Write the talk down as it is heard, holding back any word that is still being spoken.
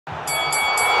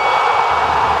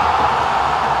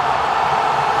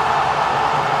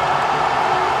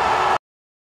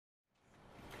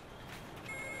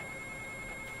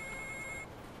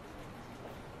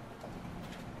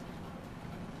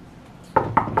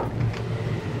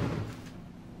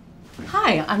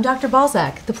Hi, I'm Dr.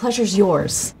 Balzac. The pleasure's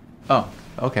yours. Oh,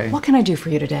 okay. What can I do for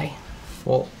you today?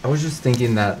 Well, I was just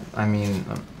thinking that, I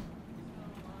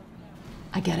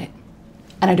get it.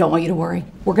 And I don't want you to worry.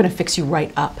 We're gonna fix you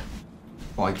right up.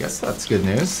 well, I guess that's good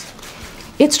news.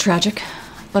 It's tragic,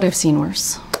 but I've seen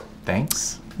worse.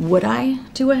 Thanks. Would I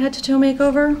do a head-to-toe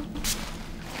makeover?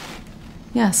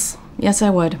 Yes. Yes,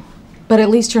 I would. But at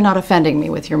least you're not offending me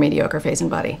with your mediocre face and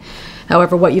body.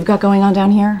 However, what you've got going on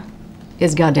down here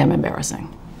is goddamn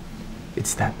embarrassing.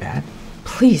 It's that bad?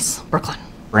 Please, Brooklyn.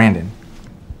 Brandon.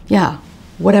 Yeah,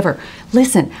 whatever.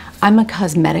 Listen, I'm a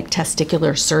cosmetic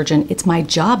testicular surgeon. It's my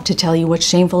job to tell you what's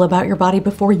shameful about your body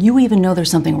before you even know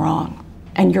there's something wrong.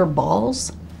 And your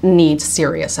balls need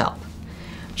serious help.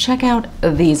 Check out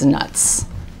these nuts.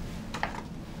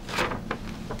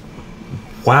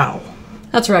 Wow.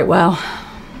 That's right, wow.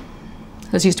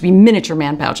 Those used to be miniature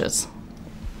man pouches.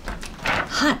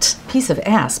 Hot piece of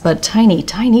ass, but tiny,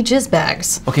 tiny jizz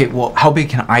bags. Okay, well, how big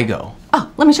can I go?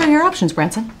 Oh, let me show you your options,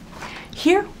 Branson.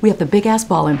 Here, we have the big-ass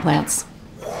ball implants.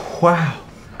 Wow.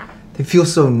 They feel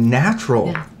so natural.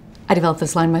 Yeah, I developed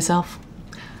this line myself.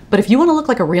 But if you want to look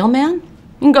like a real man,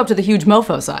 you can go up to the huge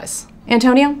mofo size.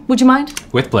 Antonio, would you mind?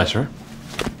 With pleasure.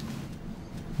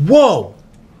 Whoa!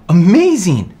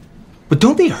 Amazing! But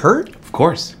don't they hurt? Of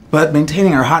course. But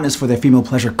maintaining our hotness for their female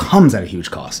pleasure comes at a huge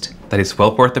cost. That is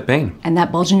well worth the pain. And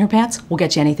that bulge in your pants will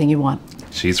get you anything you want.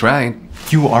 She's right.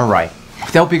 You are right.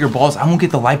 Without bigger balls, I won't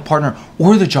get the life partner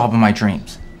or the job of my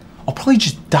dreams. I'll probably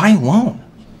just die alone.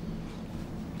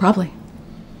 Probably.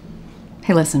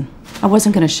 Hey, listen, I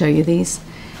wasn't going to show you these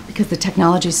because the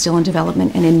technology is still in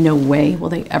development and in no way will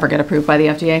they ever get approved by the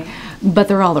FDA, but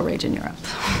they're all the rage in Europe.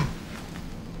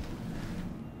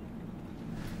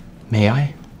 May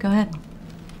I? Go ahead.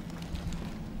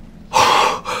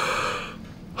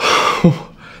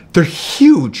 They're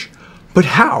huge. But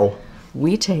how?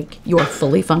 We take your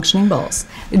fully functioning balls,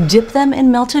 dip them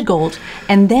in melted gold,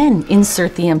 and then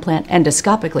insert the implant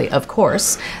endoscopically, of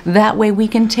course. That way we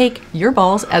can take your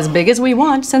balls as big as we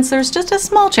want, since there's just a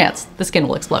small chance the skin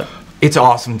will explode. It's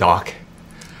awesome, Doc.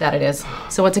 That it is.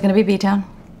 So what's it gonna be, B-Town?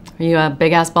 Are you a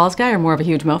big-ass balls guy or more of a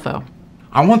huge mofo?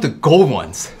 I want the gold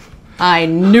ones. I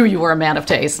knew you were a man of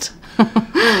taste.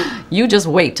 You just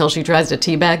wait till she tries to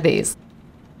teabag these.